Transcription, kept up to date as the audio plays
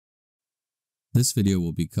This video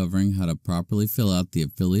will be covering how to properly fill out the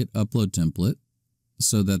affiliate upload template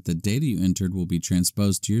so that the data you entered will be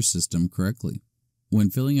transposed to your system correctly. When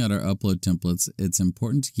filling out our upload templates, it's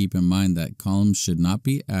important to keep in mind that columns should not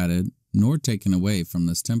be added nor taken away from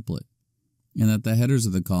this template, and that the headers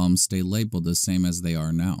of the columns stay labeled the same as they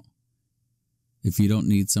are now. If you don't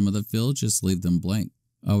need some of the fields, just leave them blank.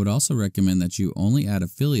 I would also recommend that you only add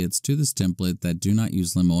affiliates to this template that do not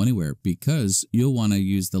use Limo Anywhere, because you'll want to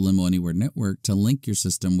use the Limo Anywhere network to link your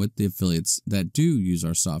system with the affiliates that do use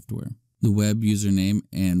our software. The web username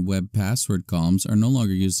and web password columns are no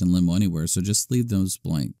longer used in Limo Anywhere, so just leave those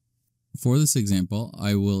blank. For this example,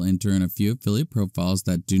 I will enter in a few affiliate profiles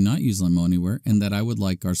that do not use Limo Anywhere and that I would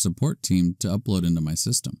like our support team to upload into my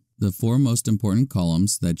system. The four most important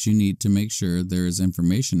columns that you need to make sure there is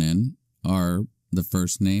information in are the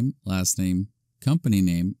first name, last name, company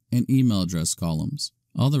name, and email address columns.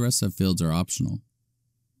 All the rest of fields are optional.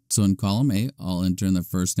 So in column A, I'll enter in the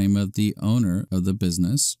first name of the owner of the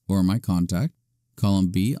business or my contact.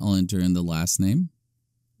 Column B, I'll enter in the last name.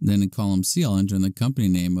 Then in column C, I'll enter in the company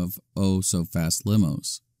name of Oh So Fast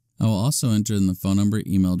Limos. I will also enter in the phone number,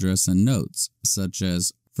 email address, and notes, such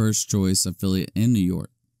as First Choice Affiliate in New York.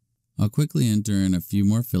 I'll quickly enter in a few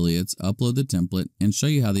more affiliates, upload the template, and show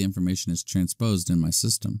you how the information is transposed in my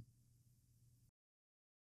system.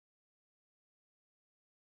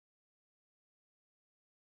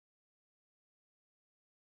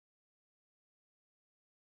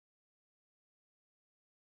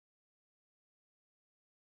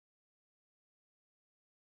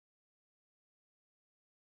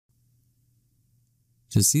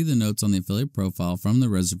 To see the notes on the affiliate profile from the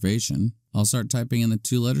reservation, I'll start typing in the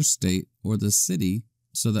two-letter state or the city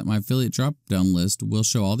so that my affiliate drop-down list will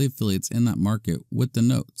show all the affiliates in that market with the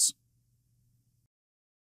notes.